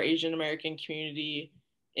for our Asian American community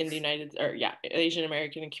in the Asian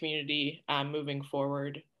American community moving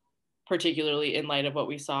forward, particularly in light of what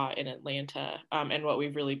we saw in Atlanta and what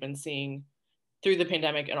we've really been seeing through the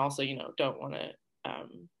pandemic, and also, don't want to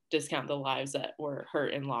discount the lives that were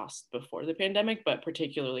hurt and lost before the pandemic, but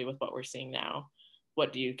particularly with what we're seeing now.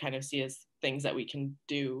 What do you kind of see as things that we can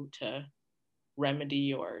do to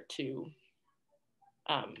remedy or to,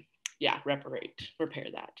 repair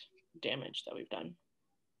that damage that we've done?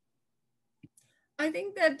 I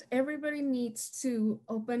think that everybody needs to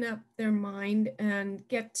open up their mind and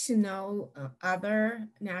get to know other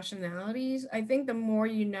nationalities. I think the more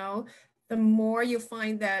you know, the more you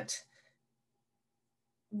find that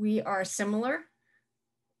we are similar.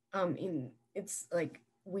 It's like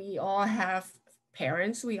we all have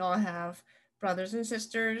parents, we all have brothers and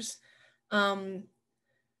sisters.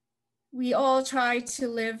 We all try to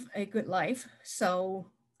live a good life. So,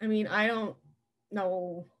 I mean, I don't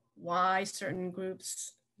know why certain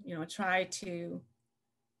groups, try to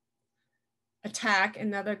attack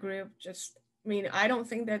another group. I mean, I don't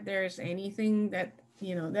think that there's anything that,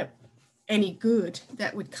 that any good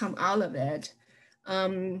that would come out of it.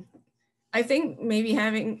 I think maybe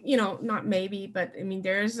having, not maybe, but I mean,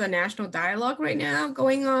 there's a national dialogue right now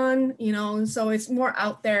going on, and so it's more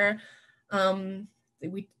out there. The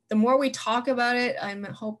more we talk about it, I'm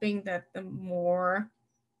hoping that the more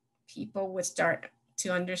people would start to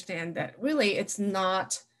understand that really it's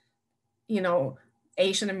not,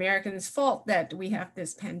 Asian Americans' fault that we have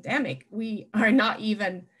this pandemic. We are not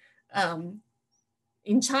even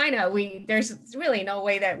in China. There's really no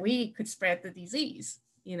way that we could spread the disease,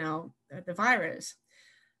 the virus.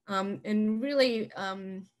 And really,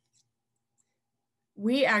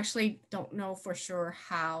 we actually don't know for sure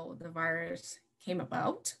how the virus came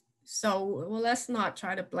about. So, well, let's not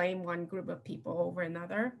try to blame one group of people over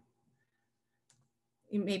another.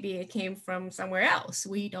 Maybe it came from somewhere else.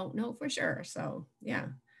 We don't know for sure. So, yeah.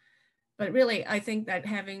 But really, I think that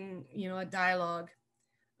having, a dialogue,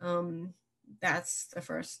 that's the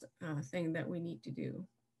first thing that we need to do.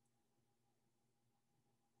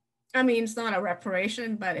 I mean, it's not a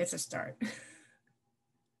reparation, but it's a start.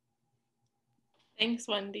 Thanks,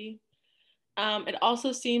 Wendy. It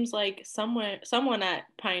also seems like someone at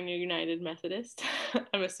Pioneer United Methodist,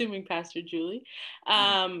 I'm assuming Pastor Julie,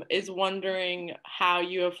 is wondering how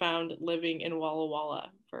you have found living in Walla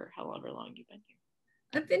Walla for however long you've been here.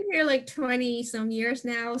 I've been here like 20 some years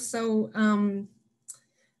now. So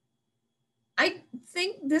I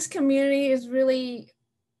think this community is really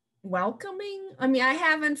welcoming. I mean, I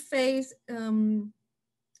haven't faced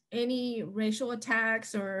any racial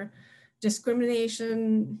attacks or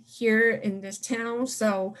discrimination here in this town.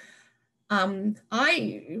 So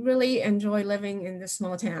I really enjoy living in this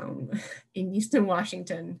small town in Eastern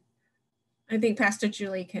Washington. I think Pastor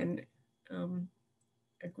Julie can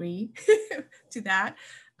agree to that.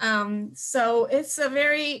 So it's a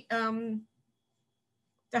very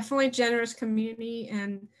definitely generous community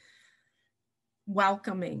and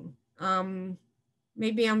welcoming.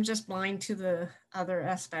 Maybe I'm just blind to the other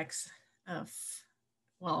aspects of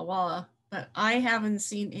Walla Walla, but I haven't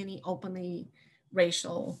seen any openly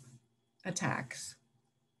racial attacks.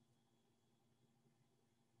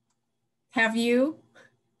 Have you,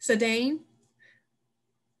 Sadane?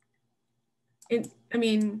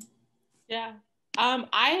 Yeah.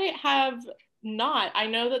 I have not. I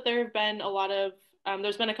know that there have been a lot of,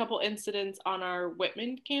 there's been a couple incidents on our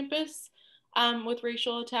Whitman campus with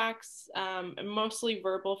racial attacks, mostly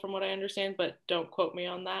verbal from what I understand, but don't quote me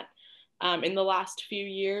on that, in the last few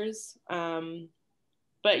years.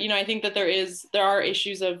 But, I think that there are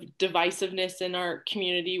issues of divisiveness in our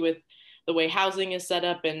community with the way housing is set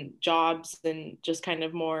up and jobs and just kind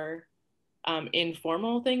of more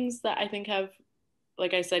informal things that I think have,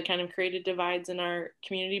 like I said, kind of created divides in our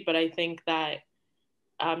community. But I think that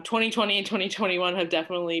 2020 and 2021 have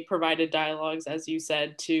definitely provided dialogues, as you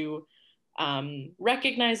said, to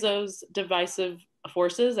recognize those divisive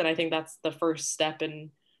forces. And I think that's the first step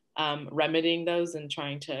in remedying those and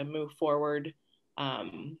trying to move forward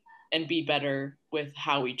and be better with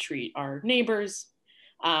how we treat our neighbors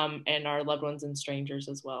and our loved ones and strangers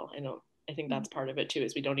as well. I think that's part of it too,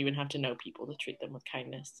 is we don't even have to know people to treat them with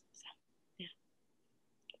kindness. So,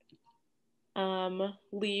 yeah.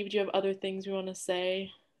 Lee, do you have other things you want to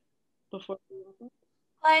say before we wrap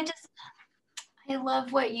up? I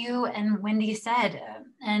love what you and Wendy said,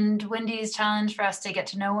 and Wendy's challenge for us to get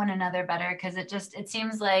to know one another better, because it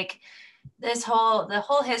seems like the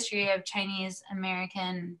whole history of Chinese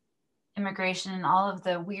American immigration and all of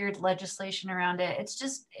the weird legislation around it,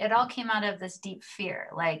 it all came out of this deep fear.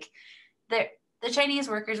 Like the Chinese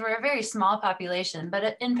workers were a very small population,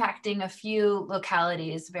 but impacting a few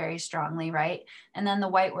localities very strongly, right? And then the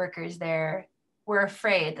white workers there were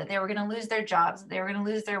afraid that they were going to lose their jobs, that they were going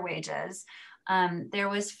to lose their wages. There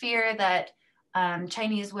was fear that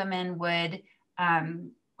Chinese women would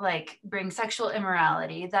bring sexual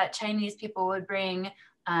immorality, that Chinese people would bring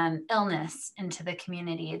illness into the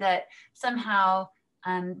community, that somehow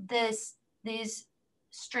these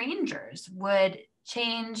strangers would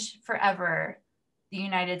change forever the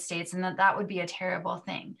United States, and that would be a terrible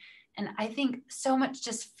thing. And I think so much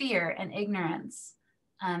just fear and ignorance.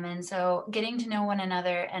 And so getting to know one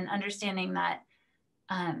another and understanding that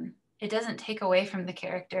it doesn't take away from the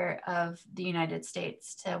character of the United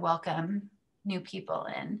States to welcome new people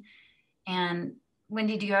in. And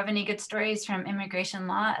Wendy, do you have any good stories from immigration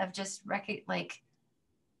law of just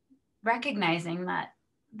recognizing that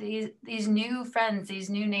these new friends, these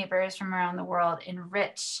new neighbors from around the world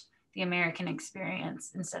enrich the American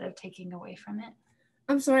experience instead of taking away from it?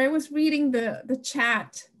 I'm sorry, I was reading the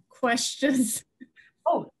chat questions.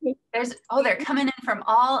 They're coming in from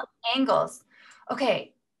all angles.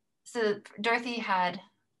 Okay, so Dorothy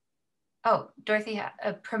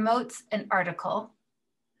promotes an article.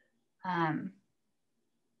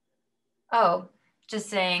 Just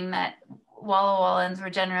saying that Walla Wallans were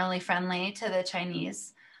generally friendly to the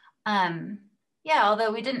Chinese. Yeah,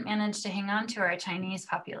 although we didn't manage to hang on to our Chinese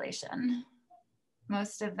population.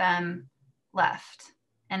 Most of them left.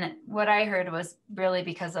 And what I heard was really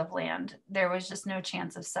because of land. There was just no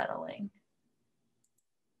chance of settling.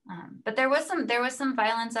 But there was some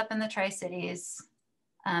violence up in the Tri-Cities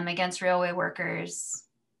against railway workers.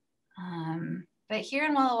 But here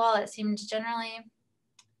in Walla Walla, it seemed generally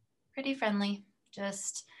pretty friendly.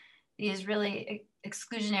 Just these really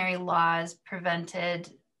exclusionary laws prevented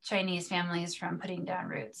Chinese families from putting down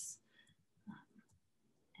roots.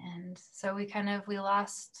 And so we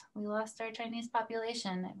lost our Chinese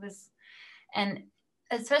population. And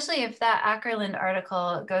especially if that Ackerland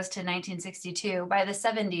article goes to 1962, by the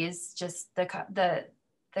 70s, just the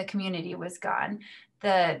community was gone.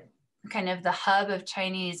 The kind of the hub of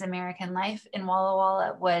Chinese American life in Walla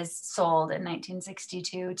Walla was sold in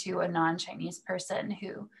 1962 to a non-Chinese person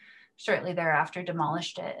who shortly thereafter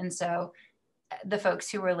demolished it. And so the folks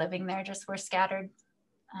who were living there just were scattered.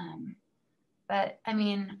 But I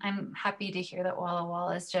mean, I'm happy to hear that Walla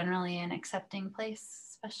Walla is generally an accepting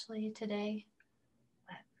place, especially today.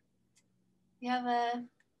 But we have a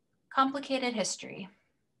complicated history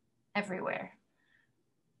everywhere.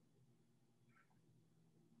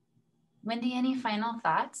 Wendy, any final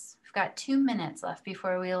thoughts? We've got 2 minutes left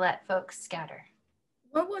before we let folks scatter.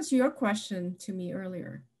 What was your question to me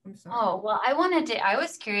earlier? I'm sorry. Oh, well, I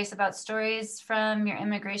was curious about stories from your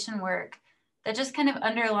immigration work that just kind of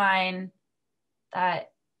underline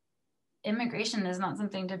that immigration is not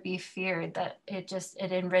something to be feared, that it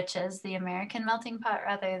enriches the American melting pot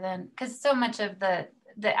rather than, because so much of the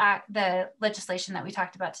legislation that we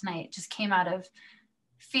talked about tonight just came out of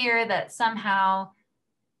fear that somehow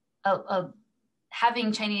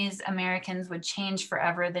having Chinese Americans would change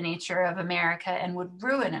forever the nature of America and would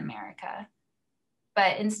ruin America.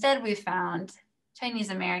 But instead we found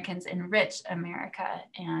Chinese Americans enrich America.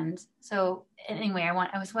 And so anyway,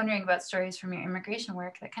 I was wondering about stories from your immigration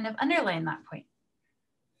work that kind of underline that point,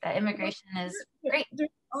 that immigration is great. There's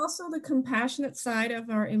also the compassionate side of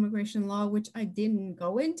our immigration law, which I didn't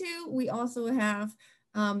go into. We also have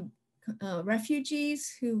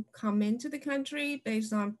refugees who come into the country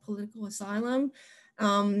based on political asylum.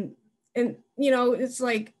 And, you know, it's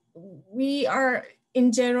like we are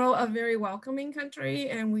in general a very welcoming country,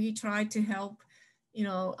 and we try to help, you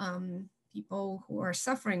know, people who are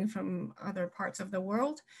suffering from other parts of the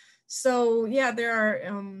world. So yeah, there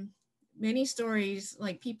are many stories,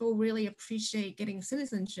 like people really appreciate getting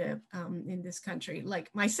citizenship in this country. Like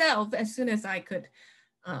myself, as soon as I could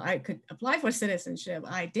apply for citizenship,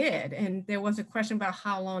 I did. And there was a question about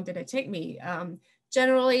how long did it take me.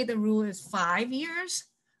 Generally, the rule is 5 years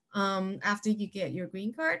after you get your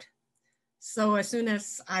green card. So as soon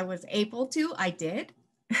as I was able to, I did.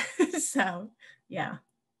 So yeah.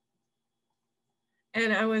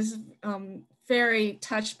 And I was very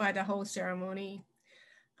touched by the whole ceremony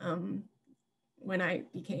when I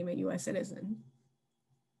became a US citizen.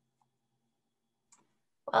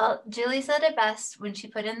 Well, Julie said it best when she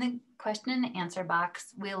put in the question and answer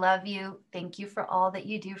box. We love you. Thank you for all that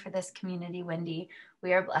you do for this community, Wendy.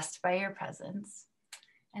 We are blessed by your presence.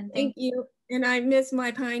 And thank you. And I miss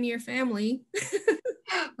my Pioneer family.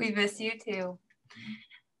 We miss you too.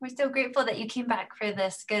 We're so grateful that you came back for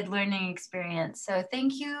this good learning experience. So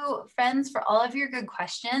thank you, friends, for all of your good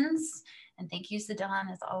questions. And thank you,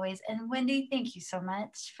 Sadan, as always. And Wendy, thank you so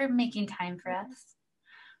much for making time for us.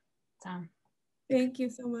 So, thank you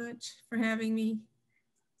so much for having me.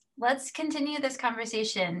 Let's continue this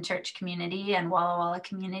conversation, church community and Walla Walla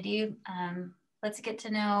community. Let's get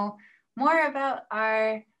to know more about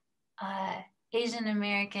our Asian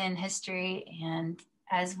American history, and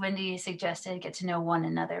as Wendy suggested, get to know one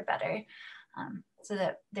another better so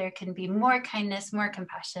that there can be more kindness, more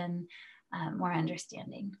compassion, more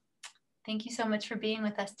understanding. Thank you so much for being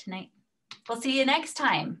with us tonight. We'll see you next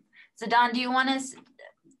time. So Don, do you want us,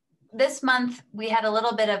 this month we had a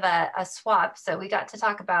little bit of a swap. So we got to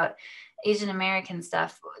talk about Asian American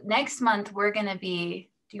stuff. Next month, we're going to be,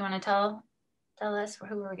 do you want to tell us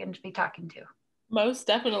who we're going to be talking to? Most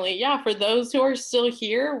definitely. Yeah, for those who are still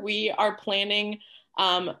here, we are planning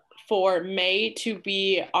for May to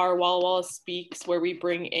be our Walla Walla Speaks, where we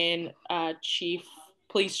bring in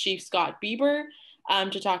Police Chief Scott Bieber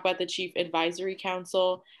to talk about the Chief Advisory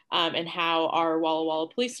Council and how our Walla Walla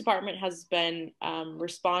Police Department has been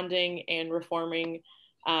responding and reforming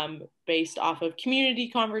based off of community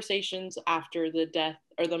conversations after the death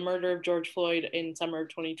or the murder of George Floyd in summer of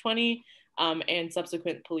 2020 and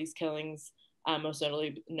subsequent police killings. Most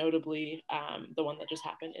notably the one that just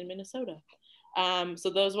happened in Minnesota. So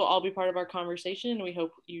those will all be part of our conversation, and we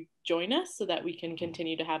hope you join us so that we can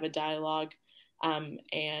continue to have a dialogue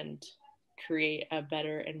and create a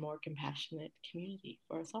better and more compassionate community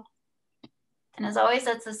for us all. And as always,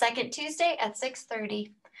 that's the second Tuesday at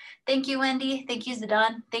 6:30. Thank you, Wendy. Thank you,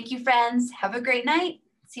 Zidane. Thank you, friends. Have a great night.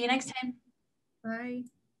 See you next time. Bye.